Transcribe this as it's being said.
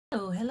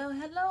Hello,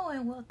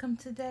 and welcome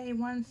to day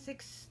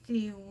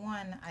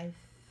 161, I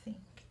think,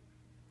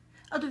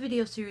 of the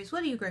video series,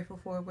 What Are You Grateful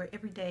For? Where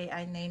every day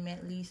I name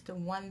at least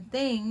one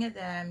thing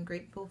that I'm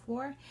grateful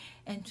for.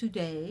 And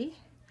today,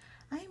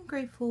 I am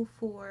grateful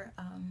for,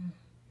 I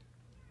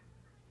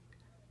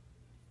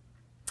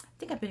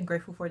think I've been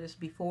grateful for this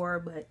before,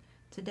 but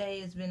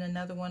today has been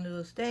another one of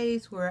those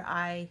days where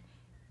I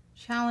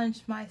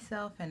challenged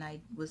myself and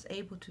I was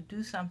able to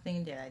do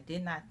something that I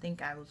did not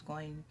think I was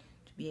going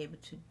to be able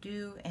to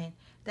do, and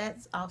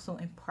that's also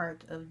in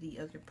part of the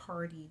other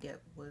party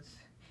that was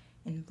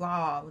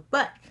involved.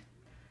 But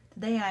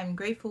today I'm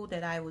grateful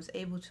that I was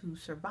able to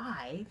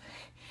survive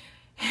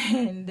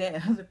and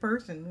that other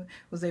person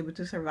was able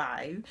to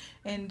survive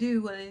and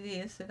do what it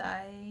is that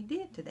I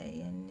did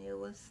today. And it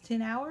was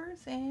 10 hours,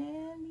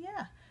 and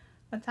yeah,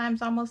 my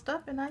time's almost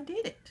up and I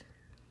did it.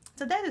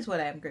 So that is what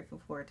I am grateful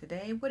for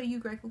today. What are you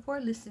grateful for?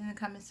 List it in the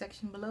comment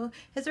section below.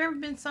 Has there ever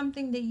been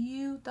something that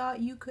you thought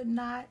you could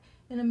not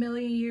in a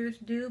million years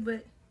do,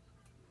 but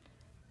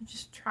you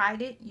just tried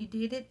it, you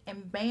did it,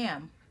 and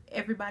bam,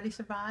 everybody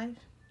survived?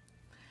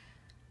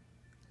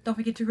 Don't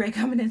forget to rate,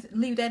 comment, and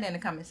leave that in the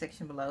comment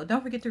section below.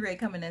 Don't forget to rate,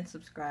 comment, and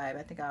subscribe.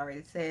 I think I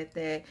already said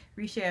that.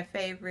 Reshare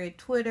favorite,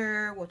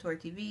 Twitter,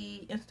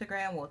 WhoaToriTV,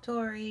 Instagram,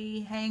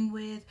 WhoaTori, hang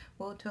with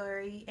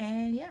WhoaTori,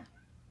 and yeah.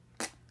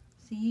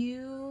 See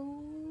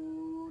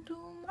you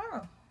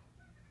tomorrow.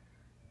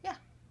 Yeah.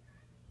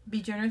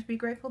 Be generous, be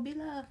grateful, be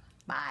loved.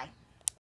 Bye.